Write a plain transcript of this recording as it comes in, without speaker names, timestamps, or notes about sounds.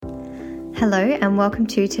Hello and welcome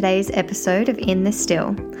to today's episode of In the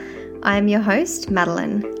Still. I am your host,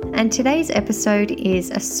 Madeline, and today's episode is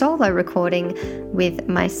a solo recording with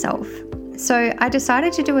myself. So I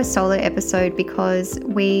decided to do a solo episode because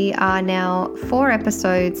we are now 4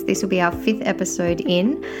 episodes. This will be our 5th episode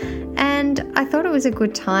in, and I thought it was a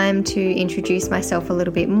good time to introduce myself a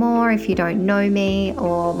little bit more if you don't know me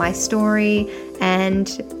or my story. And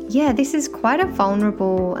yeah, this is quite a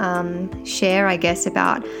vulnerable share, I guess,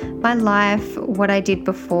 about my life, what I did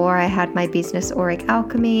before I had my business Auric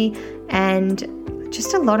Alchemy, and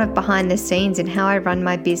just a lot of behind the scenes in how I run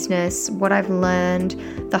my business, what I've learned,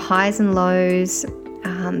 the highs and lows,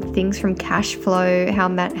 things from cash flow, how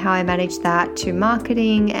I manage that, to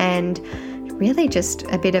marketing, and really just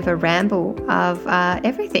a bit of a ramble of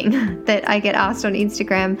everything that I get asked on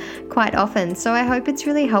Instagram quite often. So I hope it's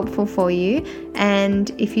really helpful for you.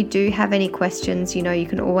 And if you do have any questions, you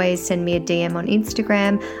can always send me a DM on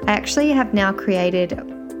Instagram. I actually have now created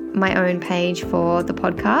my own page for the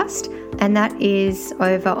podcast, and that is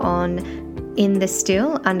over on In the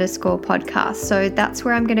Still _podcast. So that's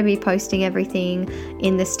where I'm going to be posting everything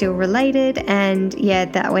In the Still related, and yeah,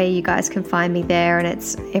 that way you guys can find me there, and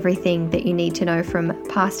it's everything that you need to know from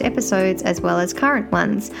past episodes as well as current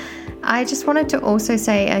ones. I just wanted to also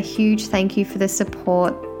say a huge thank you for the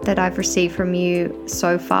support that I've received from you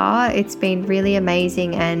so far. It's been really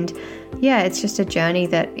amazing, and yeah, it's just a journey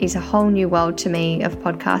that is a whole new world to me of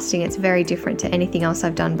podcasting. It's very different to anything else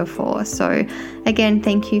I've done before. So again,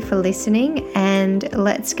 thank you for listening, and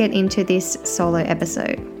let's get into this solo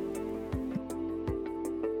episode.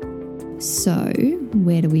 So,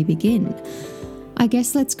 where do we begin? I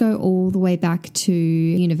guess let's go all the way back to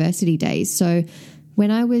university days. So when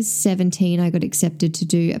I was 17, I got accepted to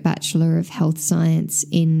do a Bachelor of Health Science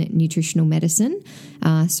in Nutritional Medicine.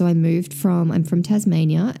 So I'm from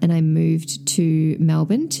Tasmania, and I moved to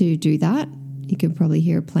Melbourne to do that. You can probably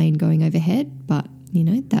hear a plane going overhead, but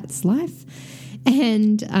that's life.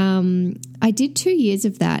 And I did 2 years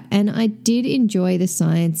of that, and I did enjoy the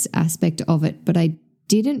science aspect of it, but I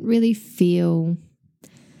didn't really feel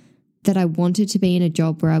that I wanted to be in a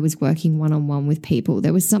job where I was working one-on-one with people.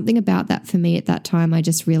 There was something about that for me at that time. I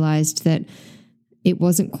just realized that it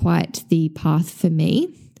wasn't quite the path for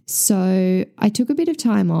me. So I took a bit of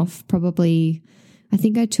time off, I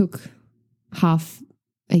think I took half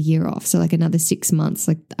a year off. So like another 6 months.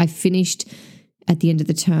 Like I finished at the end of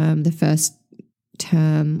the term, the first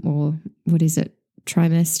term, or what is it,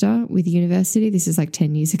 trimester with university. This is like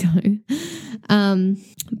 10 years ago.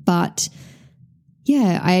 But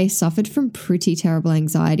yeah, I suffered from pretty terrible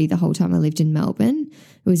anxiety the whole time I lived in Melbourne.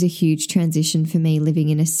 It was a huge transition for me, living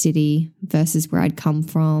in a city versus where I'd come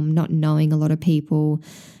from, not knowing a lot of people,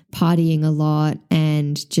 partying a lot,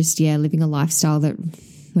 and just, living a lifestyle that,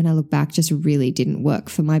 when I look back, just really didn't work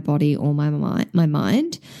for my body or my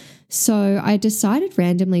mind. So I decided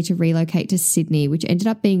randomly to relocate to Sydney, which ended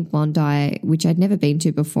up being Bondi, which I'd never been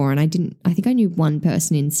to before. And I think I knew one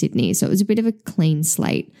person in Sydney. So it was a bit of a clean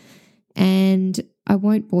slate. And I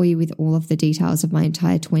won't bore you with all of the details of my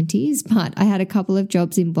entire 20s, but I had a couple of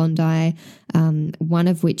jobs in Bondi, one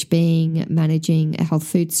of which being managing a health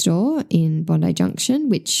food store in Bondi Junction,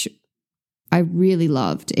 which I really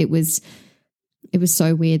loved. It was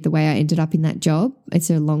so weird the way I ended up in that job. It's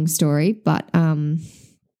a long story, but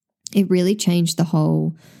it really changed the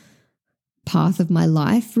whole path of my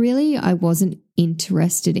life, really. I wasn't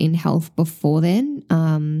interested in health before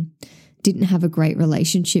then. Didn't have a great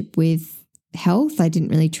relationship with health. I didn't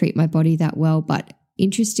really treat my body that well. But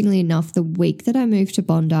interestingly enough, the week that I moved to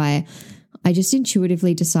Bondi, I just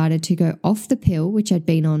intuitively decided to go off the pill, which I'd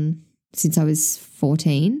been on since I was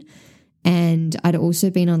 14. And I'd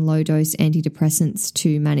also been on low dose antidepressants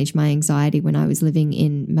to manage my anxiety when I was living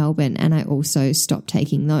in Melbourne. And I also stopped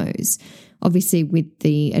taking those, obviously with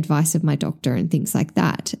the advice of my doctor and things like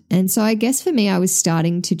that. And so I guess for me, I was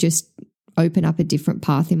starting to just open up a different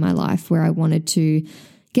path in my life where I wanted to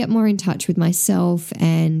get more in touch with myself,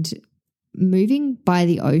 and moving by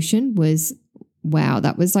the ocean was, wow,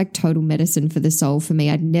 that was like total medicine for the soul for me.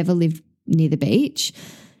 I'd never lived near the beach,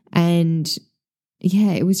 and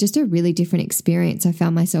yeah, it was just a really different experience. I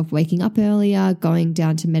found myself waking up earlier, going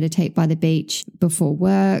down to meditate by the beach before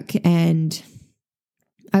work, and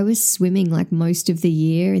I was swimming like most of the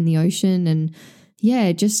year in the ocean, and yeah,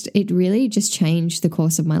 it really just changed the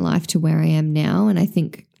course of my life to where I am now, and I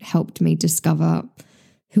think helped me discover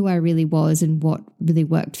who I really was and what really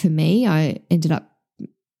worked for me. I ended up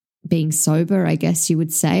being sober, I guess you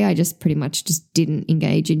would say. I just pretty much just didn't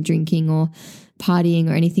engage in drinking or partying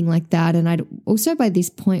or anything like that. And I'd also by this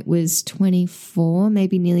point was 24,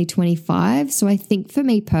 maybe nearly 25. So I think for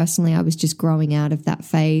me personally, I was just growing out of that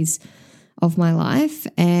phase of my life.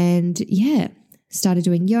 And yeah, started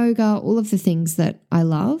doing yoga, all of the things that I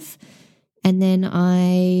love. And then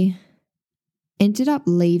I ended up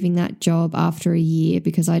leaving that job after a year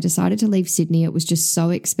because I decided to leave Sydney. It was just so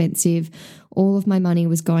expensive. All of my money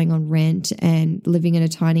was going on rent and living in a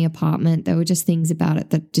tiny apartment. There were just things about it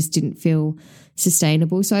that just didn't feel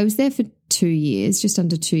sustainable. So I was there for 2 years, just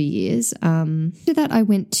under 2 years. After that, I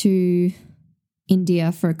went to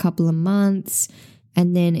India for a couple of months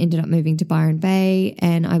and then ended up moving to Byron Bay,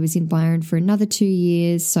 and I was in Byron for another 2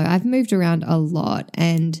 years. So I've moved around a lot,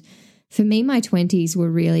 and for me, my 20s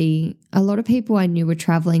were really, a lot of people I knew were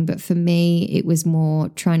traveling, but for me, it was more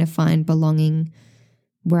trying to find belonging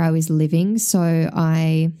where I was living. So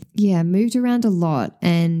I, moved around a lot,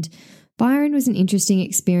 and Byron was an interesting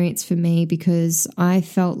experience for me because I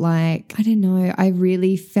felt like, I don't know, I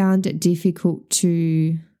really found it difficult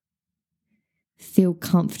to feel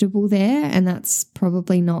comfortable there. And that's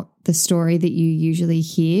probably not the story that you usually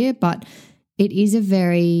hear, but it is a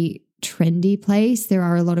very trendy place. There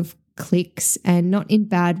are a lot of cliques, and not in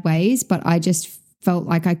bad ways, but I just felt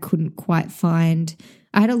like I couldn't quite find,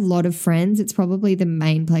 I had a lot of friends. It's probably the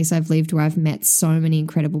main place I've lived where I've met so many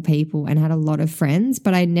incredible people and had a lot of friends,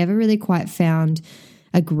 but I never really quite found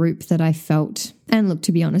a group that I felt. And look,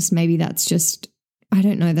 to be honest, maybe that's just, I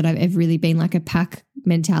don't know that I've ever really been like a pack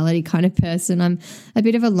mentality kind of person. I'm a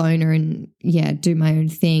bit of a loner and do my own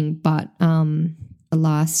thing. But the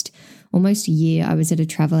last almost year I was at a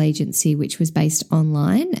travel agency which was based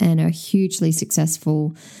online and a hugely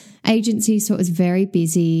successful agency. So it was very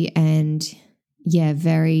busy and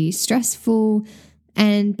very stressful.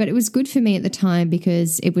 But it was good for me at the time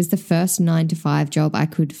because it was the first 9-to-5 job I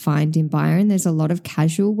could find in Byron. There's a lot of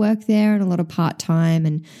casual work there and a lot of part-time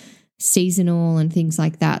and seasonal and things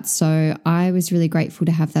like that. So I was really grateful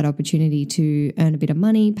to have that opportunity to earn a bit of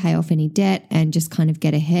money, pay off any debt, and just kind of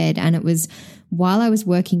get ahead. And it was while I was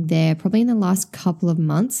working there, probably in the last couple of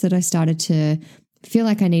months, that I started to feel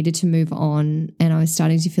like I needed to move on, and I was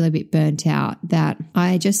starting to feel a bit burnt out, that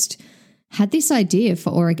I just had this idea for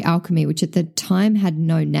Auric Alchemy, which at the time had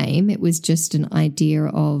no name. It was just an idea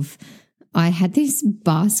of, I had this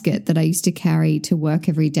basket that I used to carry to work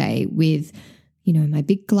every day with, my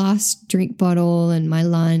big glass drink bottle and my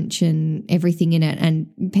lunch and everything in it. And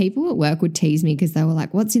people at work would tease me because they were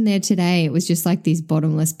like, what's in there today? It was just like this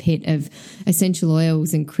bottomless pit of essential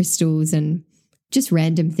oils and crystals and just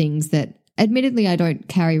random things that admittedly I don't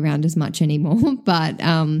carry around as much anymore. But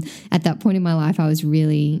at that point in my life, I was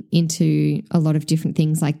really into a lot of different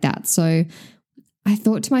things like that. So I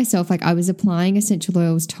thought to myself, like, I was applying essential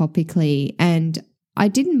oils topically, and I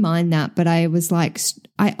didn't mind that, but I was like,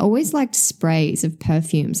 I always liked sprays of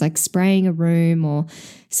perfumes, like spraying a room or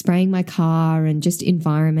spraying my car and just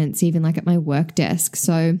environments, even like at my work desk.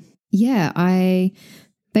 So I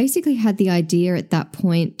basically had the idea at that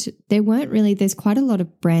point. There's quite a lot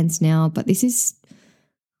of brands now, but this is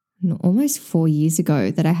almost 4 years ago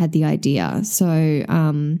that I had the idea. So,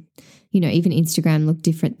 even Instagram looked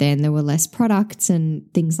different then. There were less products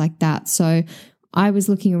and things like that. So I was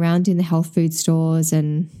looking around in the health food stores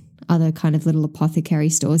and other kind of little apothecary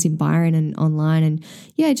stores in Byron and online, and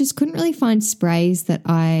I just couldn't really find sprays that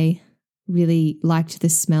I really liked the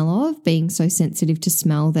smell of, being so sensitive to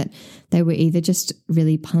smell that they were either just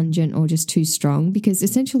really pungent or just too strong, because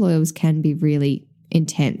essential oils can be really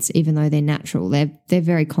intense even though they're natural. They're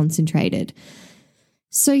very concentrated.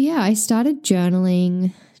 So I started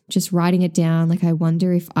journaling, just writing it down. Like, I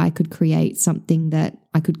wonder if I could create something that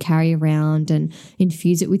I could carry around and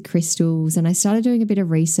infuse it with crystals. And I started doing a bit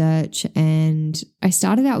of research, and I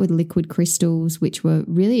started out with liquid crystals, which were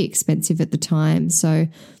really expensive at the time. So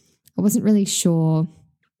I wasn't really sure,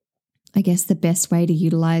 I guess, the best way to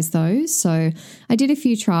utilize those. So I did a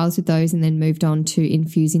few trials with those and then moved on to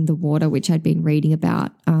infusing the water, which I'd been reading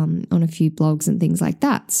about on a few blogs and things like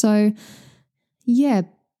that. So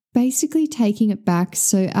basically taking it back.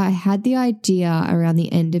 So I had the idea around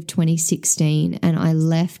the end of 2016, and I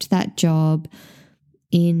left that job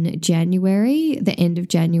in January, the end of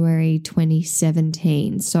January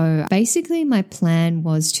 2017. So basically my plan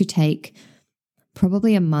was to take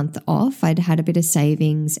probably a month off. I'd had a bit of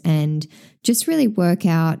savings and just really work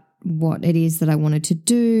out what it is that I wanted to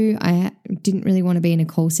do. I didn't really want to be in a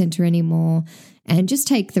call center anymore, and just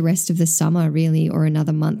take the rest of the summer really, or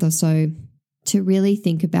another month or so, to really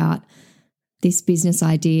think about this business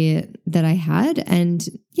idea that I had and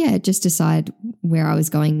just decide where I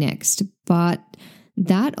was going next. But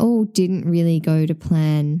that all didn't really go to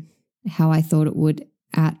plan how I thought it would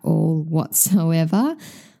at all whatsoever.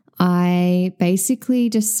 I basically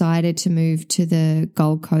decided to move to the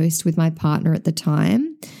Gold Coast with my partner at the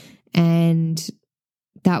time, and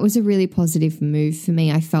that was a really positive move for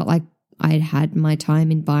me. I felt like I'd had my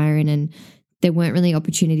time in Byron and there weren't really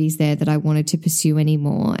opportunities there that I wanted to pursue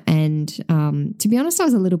anymore. And to be honest, I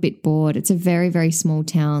was a little bit bored. It's a very, very small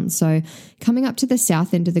town. So coming up to the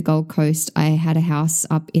south end of the Gold Coast, I had a house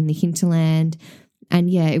up in the hinterland. And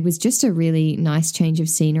yeah, it was just a really nice change of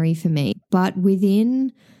scenery for me. But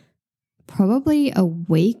within probably a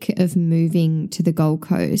week of moving to the Gold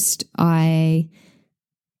Coast, that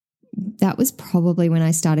was probably when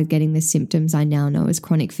I started getting the symptoms I now know as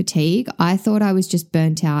chronic fatigue. I thought I was just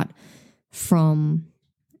burnt out from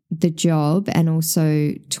the job, and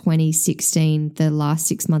also 2016, the last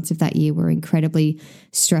 6 months of that year were incredibly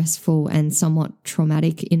stressful and somewhat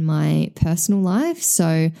traumatic in my personal life.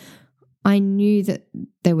 So I knew that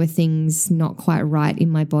there were things not quite right in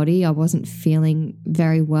my body. I wasn't feeling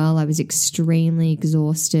very well. I was extremely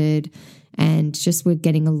exhausted and just were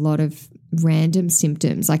getting a lot of random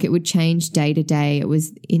symptoms. Like it would change day to day. It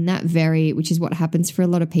was in that which is what happens for a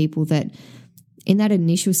lot of people, that in that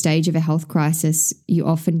initial stage of a health crisis, you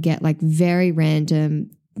often get like very random,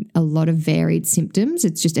 a lot of varied symptoms.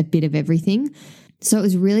 It's just a bit of everything. So it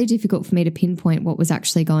was really difficult for me to pinpoint what was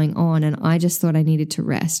actually going on, and I just thought I needed to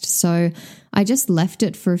rest. So I just left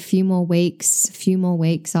it for a few more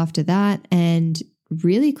weeks after that, and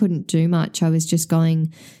really couldn't do much. I was just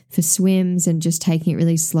going for swims and just taking it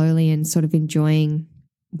really slowly and sort of enjoying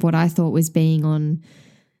what I thought was being on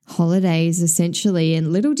holidays essentially.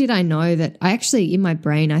 And little did I know that in my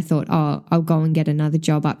brain, I thought, oh, I'll go and get another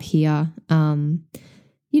job up here,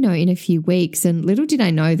 in a few weeks. And little did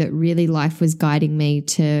I know that really life was guiding me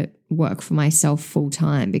to work for myself full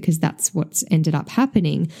time, because that's what's ended up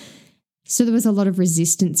happening. So there was a lot of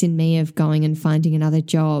resistance in me of going and finding another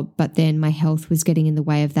job, but then my health was getting in the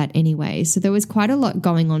way of that anyway. So there was quite a lot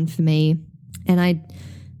going on for me. And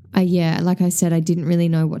like I said, I didn't really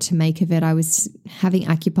know what to make of it. I was having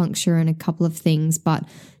acupuncture and a couple of things, but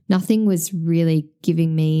nothing was really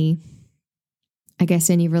giving me, I guess,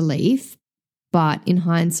 any relief. But in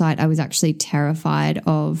hindsight, I was actually terrified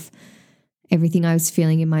of everything I was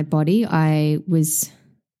feeling in my body. I was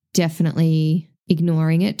definitely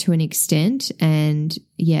ignoring it to an extent. And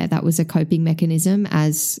yeah, that was a coping mechanism,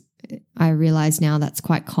 as I realize now that's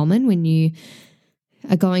quite common when you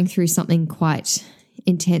are going through something quite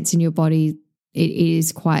intense in your body. It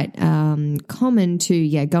is quite common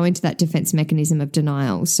to go into that defense mechanism of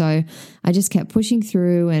denial. So I just kept pushing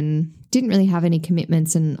through and didn't really have any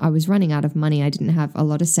commitments, and I was running out of money. I didn't have a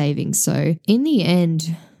lot of savings. So in the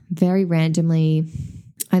end, very randomly,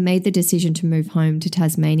 I made the decision to move home to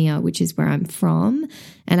Tasmania, which is where I'm from,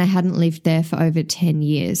 and I hadn't lived there for over 10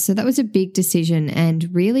 years. So that was a big decision,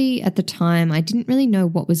 and really at the time, I didn't really know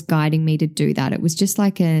what was guiding me to do that. It was just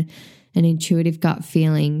like an intuitive gut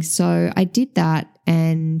feeling. So I did that,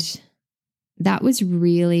 and that was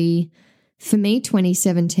really, for me,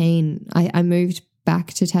 2017, I moved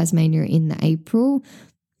back to Tasmania in the April,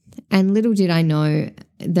 and little did I know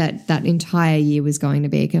that entire year was going to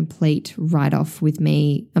be a complete write-off with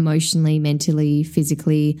me emotionally, mentally,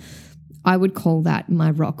 physically. I would call that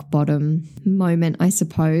my rock bottom moment, I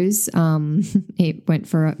suppose. It went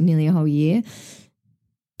for nearly a whole year.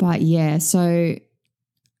 But yeah, so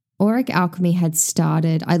Auric Alchemy had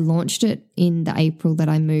started. I launched it in the April that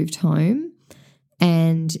I moved home,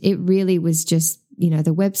 and it really was just,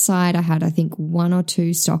 the website. I had, I think, 1 or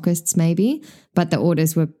 2 stockists maybe, but the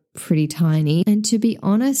orders were pretty tiny. And to be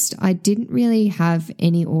honest, I didn't really have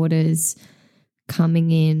any orders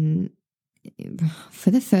coming in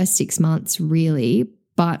for the first 6 months really.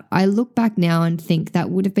 But I look back now and think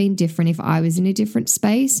that would have been different if I was in a different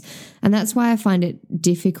space. And that's why I find it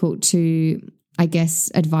difficult to, I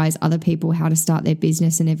guess, advise other people how to start their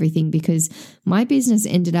business and everything, because my business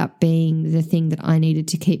ended up being the thing that I needed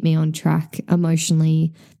to keep me on track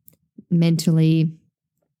emotionally, mentally,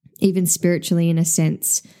 even spiritually in a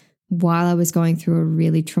sense, while I was going through a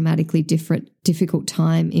really traumatically difficult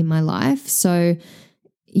time in my life. So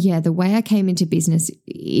yeah, the way I came into business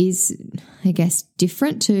is, I guess,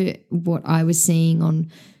 different to what I was seeing on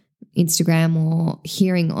Instagram or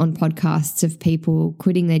hearing on podcasts of people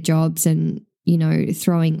quitting their jobs and,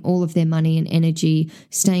 throwing all of their money and energy,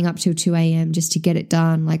 staying up till 2 a.m. just to get it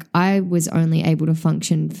done. Like, I was only able to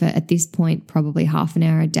function for, at this point, probably half an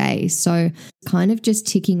hour a day. So kind of just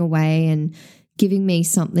ticking away and giving me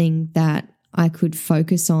something that I could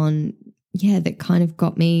focus on, that kind of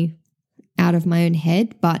got me out of my own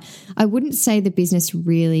head. But I wouldn't say the business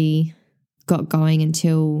really got going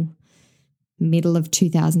until middle of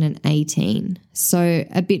 2018. So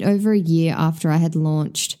a bit over a year after I had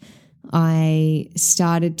launched, I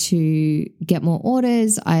started to get more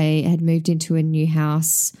orders. I had moved into a new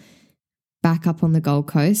house back up on the Gold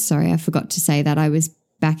Coast. Sorry, I forgot to say that. I was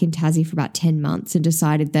back in Tassie for about 10 months and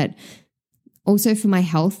decided that also for my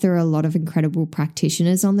health, there are a lot of incredible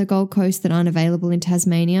practitioners on the Gold Coast that aren't available in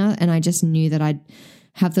Tasmania. And I just knew that I'd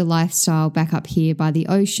have the lifestyle back up here by the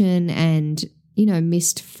ocean and, you know,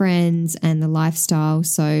 missed friends and the lifestyle.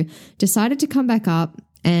 So decided to come back up.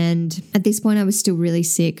 And at this point I was still really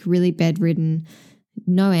sick, really bedridden,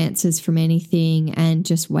 no answers from anything and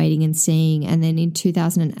just waiting and seeing. And then in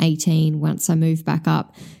 2018, once I moved back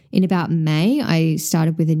up, in about May, I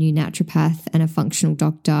started with a new naturopath and a functional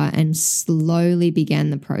doctor and slowly began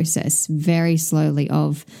the process, very slowly,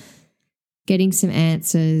 of getting some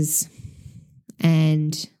answers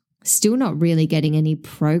and still not really getting any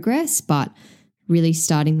progress, but really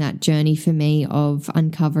starting that journey for me of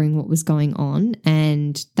uncovering what was going on.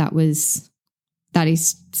 And that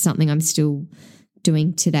is something I'm still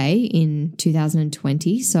doing today in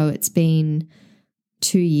 2020. So it's been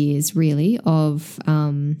 2 years really of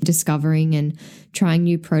discovering and trying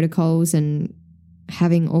new protocols and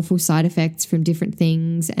having awful side effects from different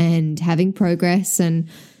things and having progress and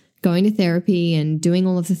going to therapy and doing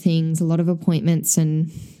all of the things, a lot of appointments,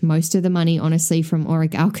 and most of the money, honestly, from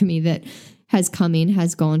Auric Alchemy that has come in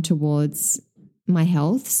has gone towards my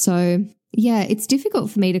health. So yeah, it's difficult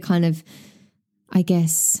for me to kind of, I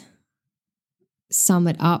guess, sum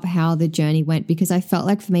it up how the journey went, because I felt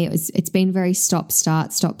like for me it's been very stop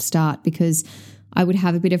start because I would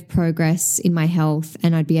have a bit of progress in my health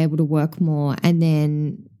and I'd be able to work more, and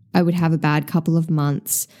then I would have a bad couple of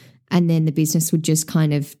months and then the business would just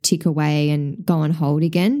kind of tick away and go on hold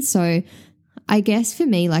again. So I guess for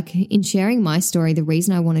me, like in sharing my story, the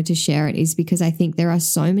reason I wanted to share it is because I think there are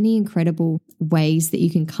so many incredible ways that you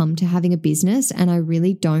can come to having a business. And I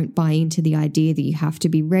really don't buy into the idea that you have to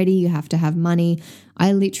be ready, you have to have money.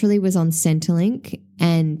 I literally was on Centrelink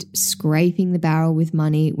and scraping the barrel with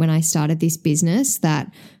money when I started this business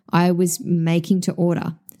that I was making to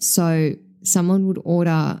order. So someone would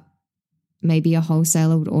order, maybe a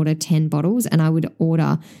wholesaler would order 10 bottles and I would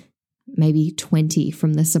order maybe 20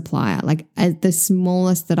 from the supplier, like as the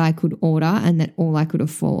smallest that I could order and that all I could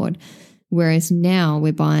afford. Whereas now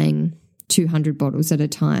we're buying 200 bottles at a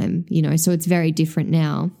time, you know, so it's very different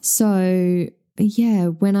now. So yeah,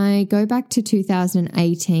 when I go back to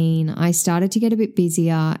 2018, I started to get a bit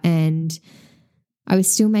busier and I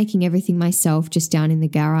was still making everything myself just down in the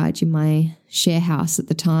garage in my share house at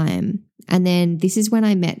the time. And then this is when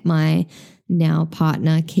I met my now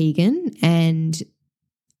partner, Keegan, and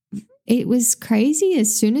it was crazy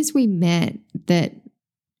as soon as we met that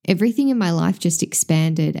everything in my life just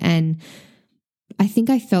expanded. And I think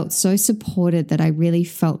I felt so supported that I really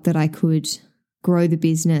felt that I could grow the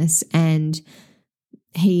business. And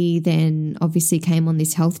he then obviously came on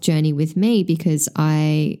this health journey with me because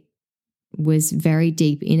I was very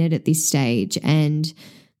deep in it at this stage. And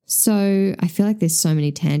so I feel like there's so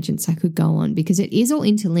many tangents I could go on because it is all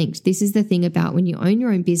interlinked. This is the thing about when you own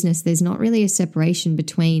your own business, there's not really a separation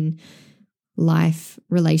between life,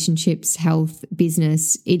 relationships, health,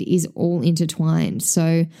 business. It is all intertwined.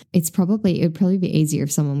 So it would probably be easier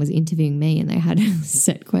if someone was interviewing me and they had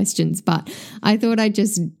set questions, but I thought I'd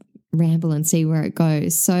just ramble and see where it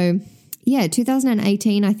goes. So yeah,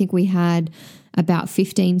 2018, I think we had about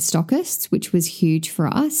 15 stockists, which was huge for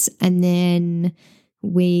us. And then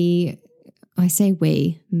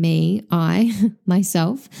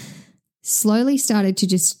myself, slowly started to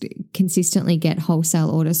just consistently get wholesale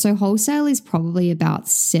orders. So wholesale is probably about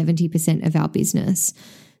 70% of our business,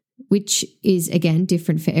 which is, again,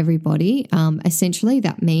 different for everybody. Essentially,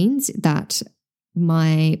 that means that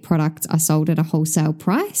my products are sold at a wholesale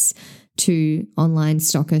price to online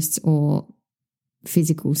stockists or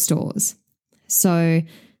physical stores. So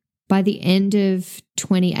by the end of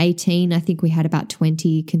 2018, I think we had about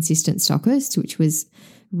 20 consistent stockists, which was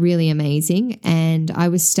really amazing. And I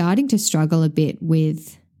was starting to struggle a bit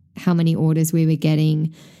with how many orders we were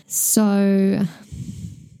getting. So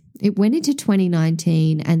it went into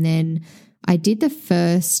 2019 and then I did the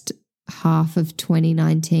first half of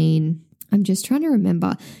 2019. I'm just trying to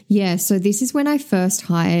remember. Yeah, so this is when I first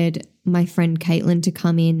hired my friend Caitlin to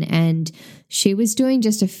come in, and she was doing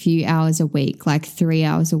just a few hours a week, like 3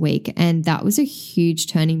 hours a week. And that was a huge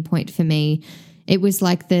turning point for me. It was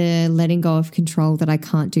like the letting go of control that I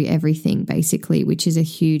can't do everything, basically, which is a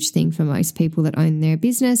huge thing for most people that own their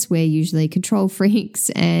business. We're usually control freaks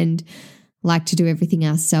and like to do everything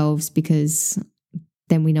ourselves because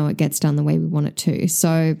then we know it gets done the way we want it to.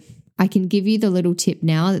 So I can give you the little tip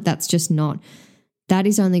now that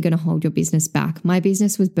is only going to hold your business back. My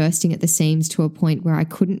business was bursting at the seams to a point where I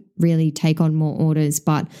couldn't really take on more orders,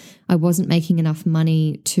 but I wasn't making enough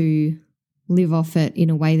money to live off it in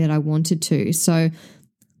a way that I wanted to. So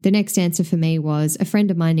the next answer for me was a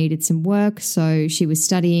friend of mine needed some work. So she was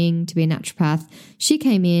studying to be a naturopath. She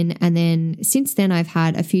came in, and then since then I've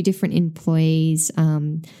had a few different employees.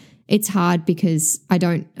 It's hard because I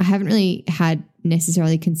haven't really had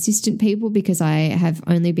necessarily consistent people because I have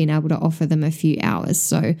only been able to offer them a few hours.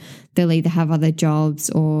 So they'll either have other jobs,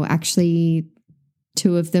 or actually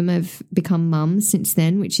 2 of them have become mums since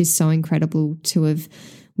then, which is so incredible to have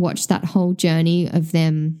watched that whole journey of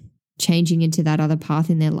them changing into that other path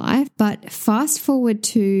in their life. But fast forward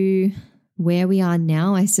to where we are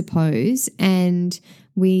now, I suppose, and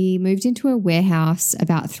we moved into a warehouse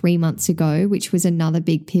about 3 months ago, which was another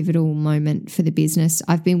big pivotal moment for the business.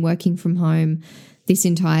 I've been working from home this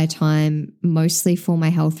entire time, mostly for my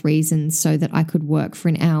health reasons, so that I could work for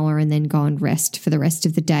an hour and then go and rest for the rest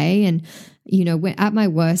of the day. And, at my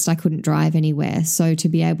worst, I couldn't drive anywhere. So to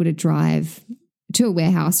be able to drive to a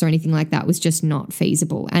warehouse or anything like that was just not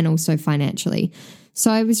feasible, and also financially.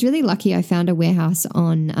 So I was really lucky. I found a warehouse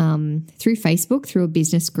on through Facebook, through a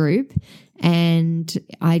business group, and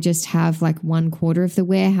I just have like 1/4 of the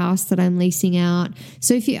warehouse that I'm leasing out.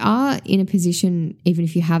 So if you are in a position, even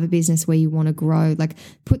if you have a business where you want to grow, like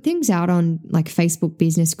put things out on like Facebook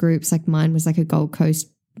business groups. Like mine was like a Gold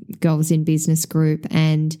Coast Girls in Business group,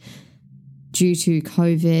 and due to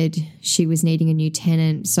COVID, she was needing a new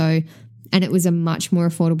tenant. And it was a much more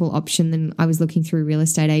affordable option than I was looking through real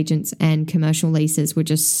estate agents, and commercial leases were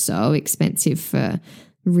just so expensive for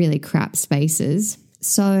really crap spaces.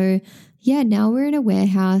 So yeah, now we're in a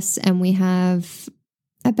warehouse and we have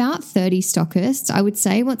about 30 stockists. I would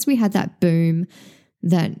say once we had that boom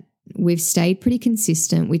that we've stayed pretty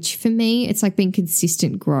consistent, which for me, it's like been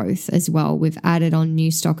consistent growth as well. We've added on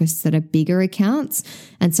new stockists that are bigger accounts,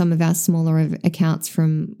 and some of our smaller accounts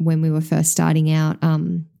from when we were first starting out,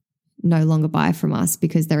 no longer buy from us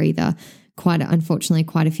because they're either unfortunately,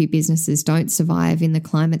 quite a few businesses don't survive in the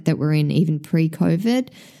climate that we're in, even pre-COVID.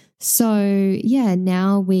 So yeah,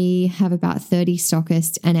 now we have about 30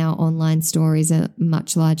 stockists, and our online store is a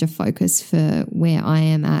much larger focus for where I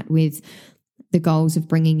am at, with the goals of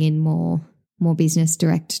bringing in more business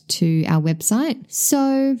direct to our website.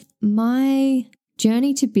 So my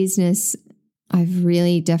journey to business, I've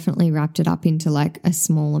really definitely wrapped it up into like a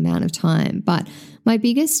small amount of time. But my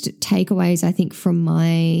biggest takeaways, I think, from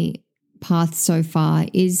my path so far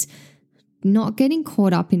is not getting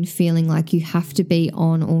caught up in feeling like you have to be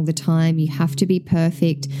on all the time. You have to be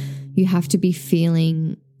perfect. You have to be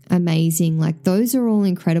feeling amazing. Like those are all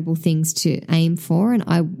incredible things to aim for. And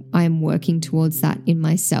I am working towards that in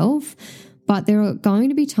myself. But there are going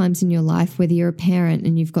to be times in your life, whether you're a parent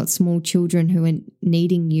and you've got small children who are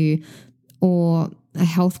needing you, or a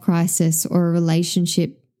health crisis, or a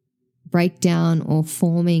relationship breakdown or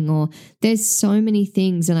forming, or there's so many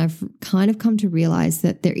things. And I've kind of come to realize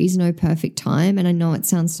that there is no perfect time. And I know it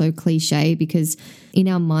sounds so cliche because in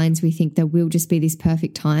our minds, we think there will just be this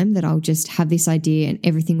perfect time that I'll just have this idea and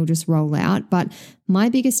everything will just roll out. But my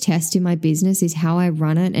biggest test in my business is how I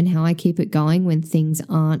run it and how I keep it going when things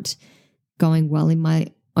aren't going well in my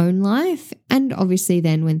own life. And obviously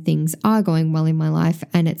then when things are going well in my life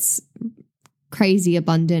and it's crazy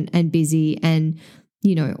abundant and busy and,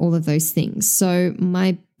 you know, all of those things. So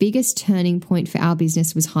my biggest turning point for our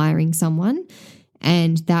business was hiring someone,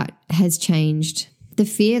 and that has changed. The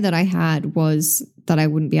fear that I had was that I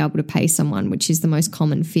wouldn't be able to pay someone, which is the most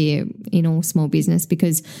common fear in all small business,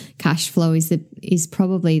 because cash flow is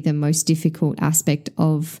probably the most difficult aspect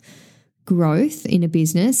of growth in a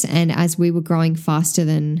business. And as we were growing faster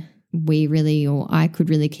than I could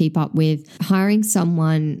really keep up with, hiring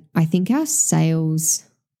someone, I think our sales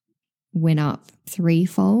went up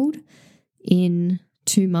 3-fold in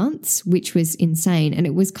 2 months, which was insane. And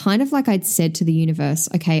it was kind of like I'd said to the universe,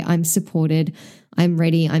 okay, I'm supported, I'm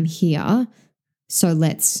ready, I'm here. So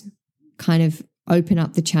let's kind of open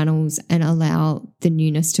up the channels and allow the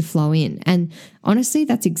newness to flow in. And honestly,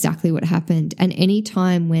 that's exactly what happened. And any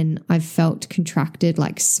time when I've felt contracted,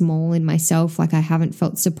 like small in myself, like I haven't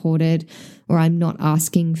felt supported or I'm not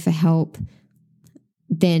asking for help,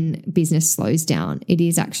 then business slows down. It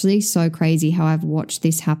is actually so crazy how I've watched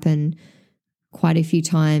this happen quite a few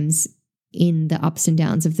times in the ups and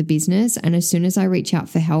downs of the business. And as soon as I reach out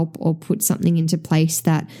for help or put something into place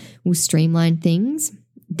that will streamline things,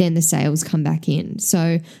 then the sales come back in.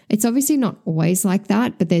 So it's obviously not always like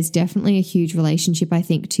that, but there's definitely a huge relationship, I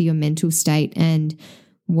think, to your mental state and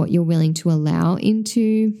what you're willing to allow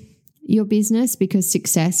into your business, because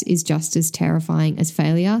success is just as terrifying as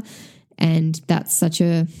failure. And that's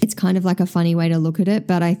it's kind of like a funny way to look at it.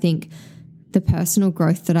 But I think the personal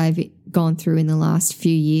growth that I've gone through in the last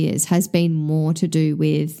few years has been more to do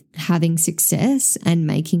with having success and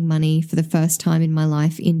making money for the first time in my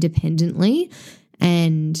life independently.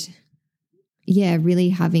 And yeah, really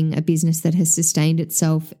having a business that has sustained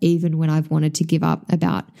itself even when I've wanted to give up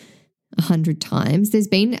about 100 times. There's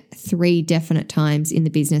been 3 definite times in the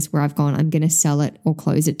business where I've gone, I'm going to sell it or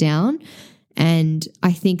close it down. And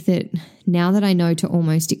I think that now that I know to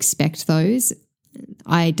almost expect those,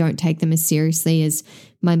 I don't take them as seriously as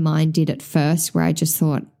my mind did at first, where I just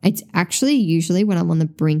thought it's actually usually when I'm on the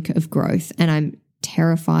brink of growth and I'm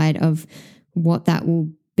terrified of what that will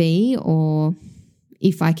be or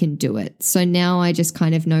if I can do it. So now I just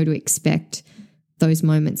kind of know to expect those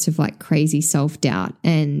moments of like crazy self-doubt,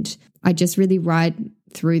 and I just really ride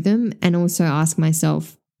through them and also ask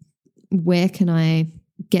myself, where can I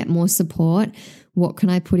get more support? What can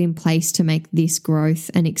I put in place to make this growth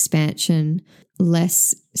and expansion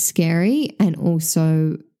less scary and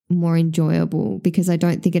also more enjoyable? Because I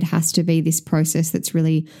don't think it has to be this process that's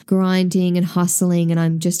really grinding and hustling. And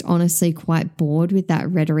I'm just honestly quite bored with that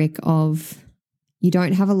rhetoric of you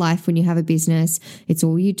don't have a life when you have a business. It's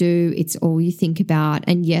all you do. It's all you think about.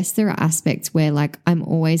 And yes, there are aspects where like I'm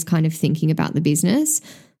always kind of thinking about the business,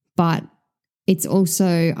 but it's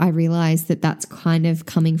also, I realize that that's kind of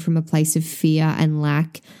coming from a place of fear and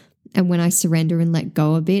lack. And when I surrender and let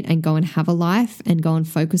go a bit and go and have a life and go and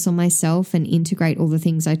focus on myself and integrate all the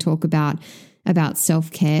things I talk about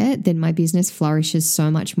self-care, then my business flourishes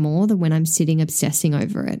so much more than when I'm sitting obsessing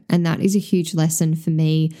over it. And that is a huge lesson for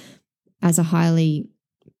me as a highly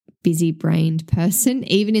busy-brained person.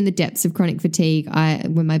 Even in the depths of chronic fatigue,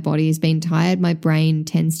 when my body has been tired, my brain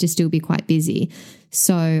tends to still be quite busy.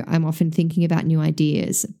 So I'm often thinking about new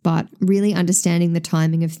ideas, but really understanding the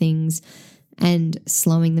timing of things and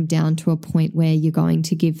slowing them down to a point where you're going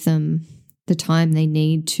to give them the time they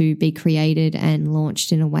need to be created and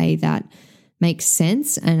launched in a way that makes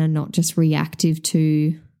sense and are not just reactive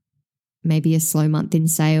to maybe a slow month in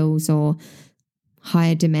sales or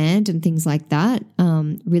higher demand and things like that.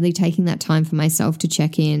 Really taking that time for myself to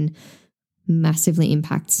check in massively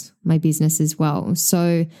impacts my business as well.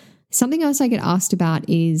 So something else I get asked about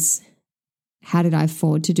is, how did I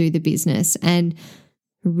afford to do the business? And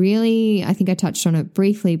really, I think I touched on it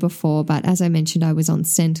briefly before, but as I mentioned, I was on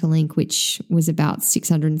Centrelink, which was about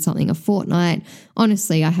 600 and something a fortnight.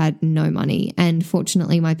 Honestly, I had no money. And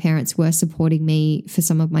fortunately, my parents were supporting me for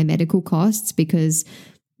some of my medical costs because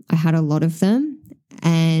I had a lot of them.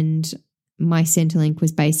 And my Centrelink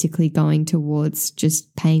was basically going towards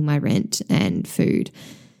just paying my rent and food.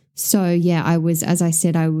 So yeah, I was, as I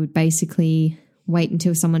said, I would basically wait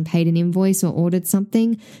until someone paid an invoice or ordered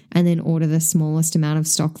something and then order the smallest amount of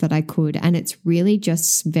stock that I could. And it's really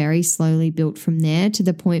just very slowly built from there to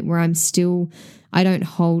the point where I don't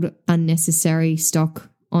hold unnecessary stock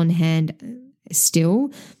on hand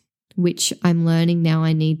still, which I'm learning now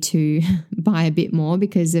I need to buy a bit more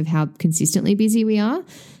because of how consistently busy we are.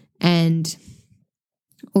 And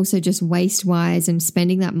also just waste-wise and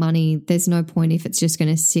spending that money, there's no point if it's just going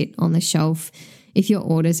to sit on the shelf. If your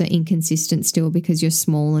orders are inconsistent still because you're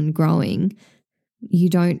small and growing, you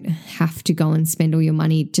don't have to go and spend all your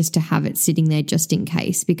money just to have it sitting there just in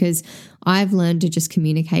case. Because I've learned to just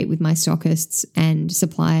communicate with my stockists and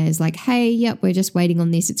suppliers like, hey, yep, we're just waiting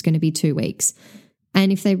on this. It's going to be 2 weeks.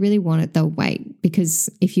 And if they really want it, they'll wait. Because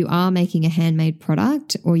if you are making a handmade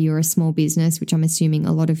product or you're a small business, which I'm assuming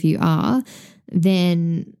a lot of you are,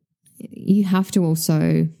 then you have to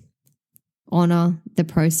also honor the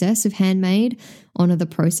process of handmade, honor the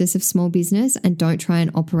process of small business, and don't try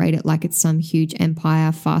and operate it like it's some huge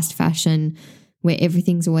empire, fast fashion, where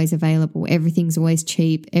everything's always available, everything's always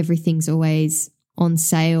cheap, everything's always on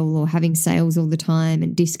sale or having sales all the time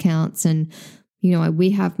and discounts. And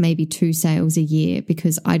we have maybe 2 sales a year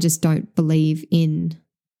because I just don't believe in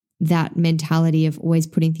that mentality of always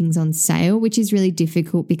putting things on sale, which is really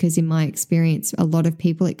difficult because in my experience, a lot of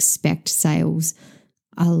people expect sales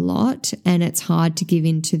a lot and it's hard to give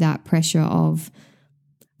into that pressure of,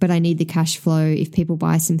 but I need the cash flow. If people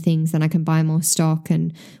buy some things, then I can buy more stock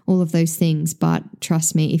and all of those things. But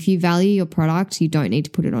trust me, if you value your product, you don't need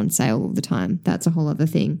to put it on sale all the time. That's a whole other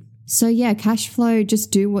thing. So yeah, cash flow,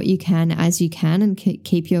 just do what you can as you can and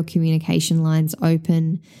keep your communication lines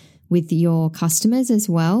open with your customers as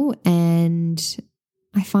well. And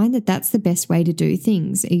I find that that's the best way to do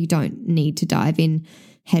things. You don't need to dive in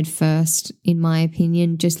head first, in my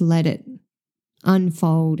opinion. Just let it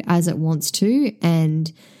unfold as it wants to.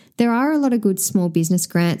 And there are a lot of good small business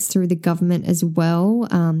grants through the government as well.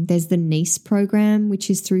 There's the NICE program, which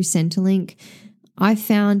is through Centrelink. I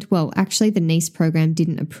found, actually the NICE program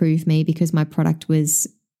didn't approve me because my product was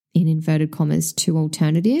in inverted commas, too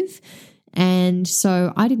alternative. And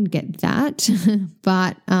so I didn't get that,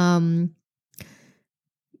 but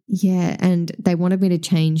yeah, and they wanted me to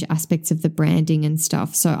change aspects of the branding and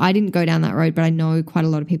stuff. So I didn't go down that road, but I know quite a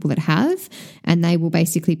lot of people that have, and they will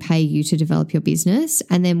basically pay you to develop your business.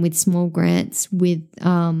 And then with small grants, with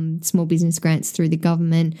small business grants through the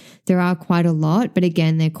government, there are quite a lot, but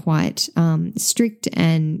again, they're quite strict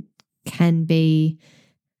and can be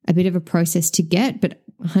a bit of a process to get, but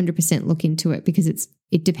 100% look into it because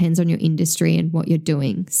it depends on your industry and what you're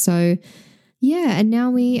doing. So yeah, and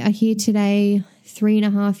now we are here today,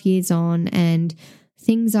 3.5 years on, and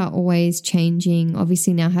things are always changing.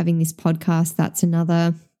 Obviously now having this podcast, that's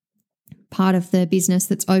another part of the business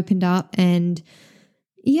that's opened up. And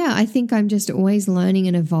yeah, I think I'm just always learning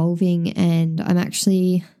and evolving. And I'm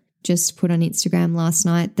actually just put on Instagram last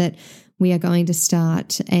night that we are going to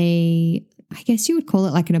start I guess you would call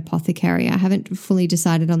it like an apothecary. I haven't fully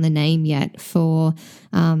decided on the name yet for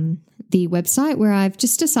the website, where I've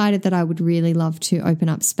just decided that I would really love to open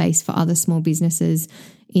up space for other small businesses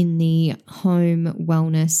in the home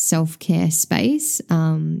wellness self-care space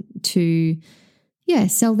to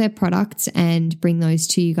sell their products and bring those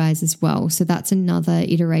to you guys as well. So that's another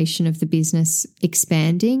iteration of the business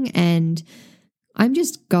expanding, and I'm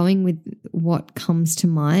just going with what comes to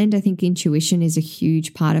mind. I think intuition is a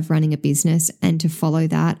huge part of running a business, and to follow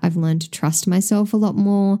that, I've learned to trust myself a lot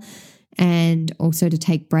more, and also to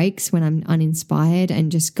take breaks when I'm uninspired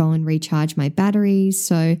and just go and recharge my batteries.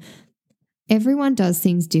 So everyone does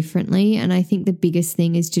things differently, and I think the biggest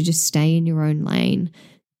thing is to just stay in your own lane.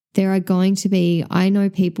 There are going to be, I know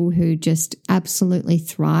people who just absolutely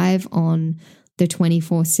thrive on the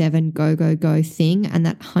 24/7 go, go, go thing, and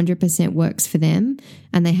that 100% works for them,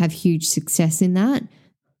 and they have huge success in that.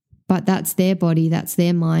 But that's their body, that's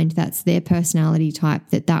their mind, that's their personality type,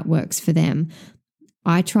 that works for them.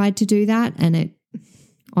 I tried to do that, and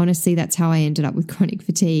honestly, that's how I ended up with chronic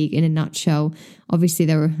fatigue in a nutshell. Obviously,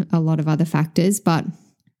 there were a lot of other factors, but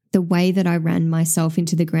the way that I ran myself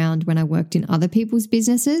into the ground when I worked in other people's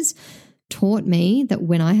businesses taught me that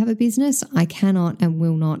when I have a business, I cannot and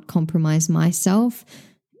will not compromise myself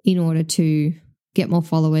in order to get more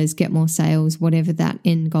followers, get more sales, whatever that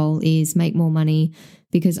end goal is, make more money,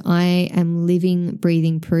 because I am living,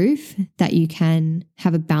 breathing proof that you can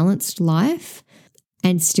have a balanced life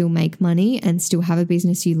and still make money and still have a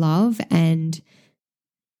business you love. And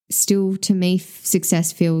still, to me,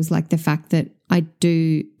 success feels like the fact that I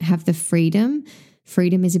do have the freedom.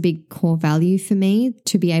 Freedom is a big core value for me,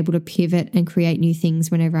 to be able to pivot and create new things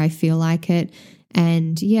whenever I feel like it.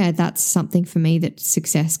 And yeah, that's something for me that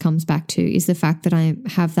success comes back to, is the fact that I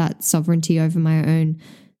have that sovereignty over my own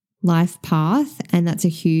life path. And that's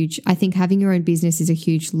I think having your own business is a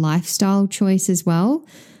huge lifestyle choice as well.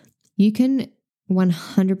 You can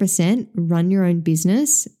 100% run your own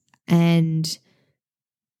business and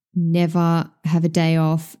never have a day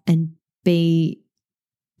off and be,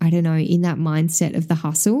 I don't know, in that mindset of the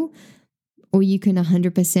hustle. Or you can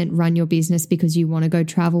 100% run your business because you want to go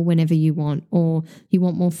travel whenever you want, or you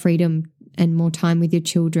want more freedom and more time with your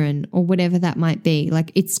children, or whatever that might be.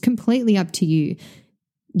 Like, it's completely up to you.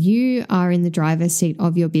 You are in the driver's seat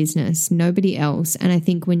of your business, nobody else. And I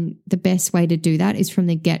think the best way to do that is from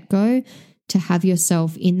the get-go, to have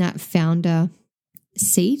yourself in that founder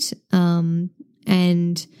seat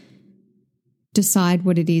and decide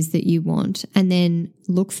what it is that you want, and then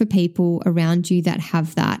look for people around you that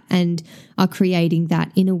have that and are creating that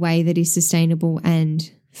in a way that is sustainable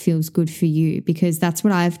and feels good for you, because that's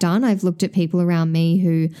what I've done. I've looked at people around me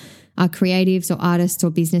who are creatives or artists or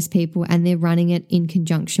business people, and they're running it in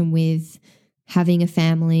conjunction with having a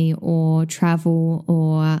family or travel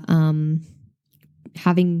or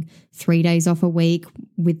having 3 days off a week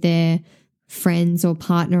with their friends or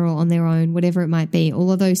partner or on their own, whatever it might be.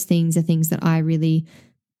 All of those things are things that I really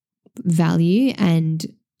value. And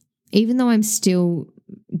even though I'm still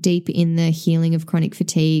deep in the healing of chronic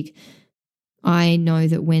fatigue, I know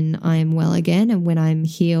that when I'm well again and when I'm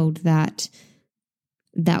healed, that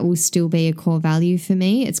will still be a core value for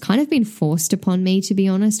me. It's kind of been forced upon me, to be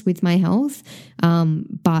honest, with my health.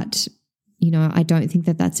 But I don't think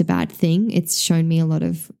that that's a bad thing. It's shown me a lot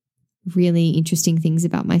of really interesting things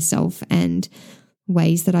about myself and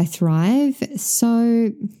ways that I thrive.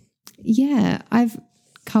 So yeah, I've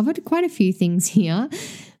covered quite a few things here,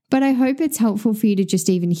 but I hope it's helpful for you to just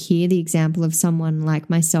even hear the example of someone like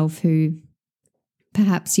myself who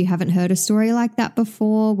perhaps you haven't heard a story like that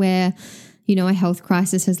before, where a health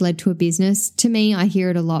crisis has led to a business. To me, I hear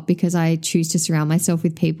it a lot because I choose to surround myself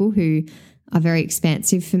with people who are very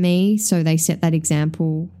expansive for me. So they set that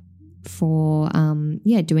example for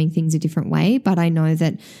doing things a different way. But I know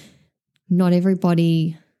that not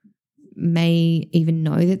everybody may even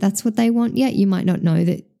know that that's what they want yet. You might not know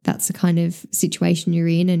that that's the kind of situation you're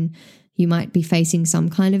in, and you might be facing some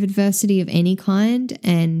kind of adversity of any kind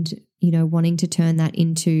and, wanting to turn that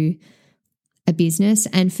into a business.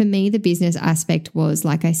 And for me, the business aspect was,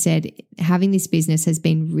 like I said, having this business has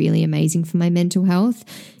been really amazing for my mental health.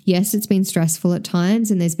 Yes, it's been stressful at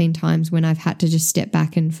times, and there's been times when I've had to just step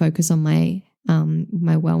back and focus on my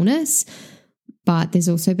wellness. But there's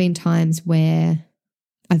also been times where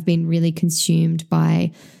I've been really consumed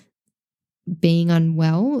by being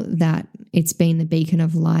unwell, that it's been the beacon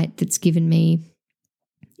of light that's given me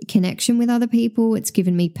connection with other people. It's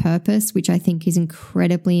given me purpose, which I think is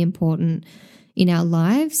incredibly important in our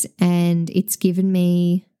lives. And it's given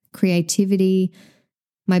me creativity,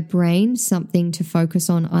 my brain, something to focus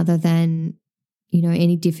on other than,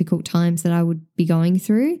 any difficult times that I would be going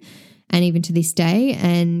through. And even to this day.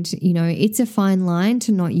 And, it's a fine line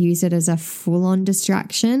to not use it as a full-on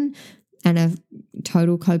distraction and a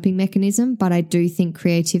total coping mechanism. But I do think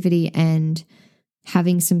creativity and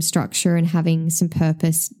having some structure and having some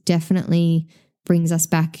purpose definitely brings us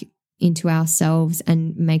back into ourselves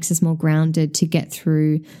and makes us more grounded to get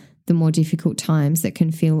through the more difficult times that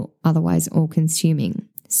can feel otherwise all-consuming.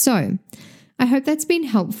 So I hope that's been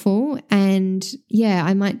helpful. And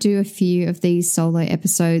I might do a few of these solo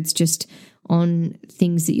episodes just on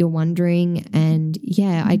things that you're wondering. And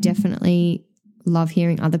I definitely love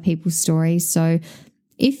hearing other people's stories. So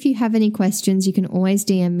if you have any questions, you can always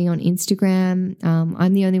DM me on Instagram.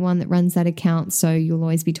 I'm the only one that runs that account, so you'll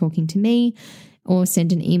always be talking to me, or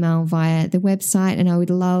send an email via the website. And I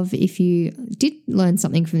would love, if you did learn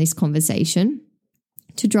something from this conversation,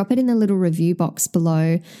 to drop it in the little review box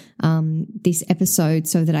below this episode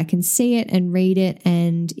so that I can see it and read it.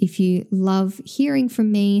 And if you love hearing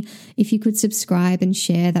from me, if you could subscribe and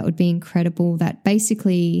share, that would be incredible. That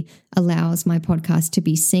basically allows my podcast to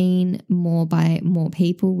be seen more by more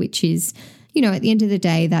people, which is, at the end of the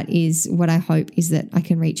day, that is what I hope, is that I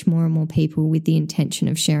can reach more and more people with the intention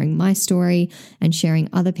of sharing my story and sharing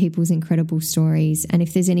other people's incredible stories. And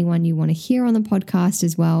if there's anyone you want to hear on the podcast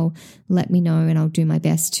as well, let me know and I'll do my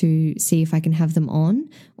best to see if I can have them on,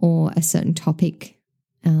 or a certain topic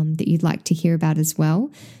that you'd like to hear about as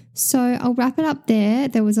well. So I'll wrap it up there.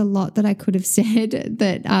 There was a lot that I could have said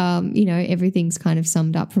that, everything's kind of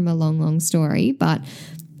summed up from a long, long story. But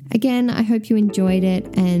again, I hope you enjoyed it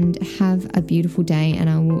and have a beautiful day, and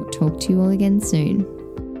I will talk to you all again soon.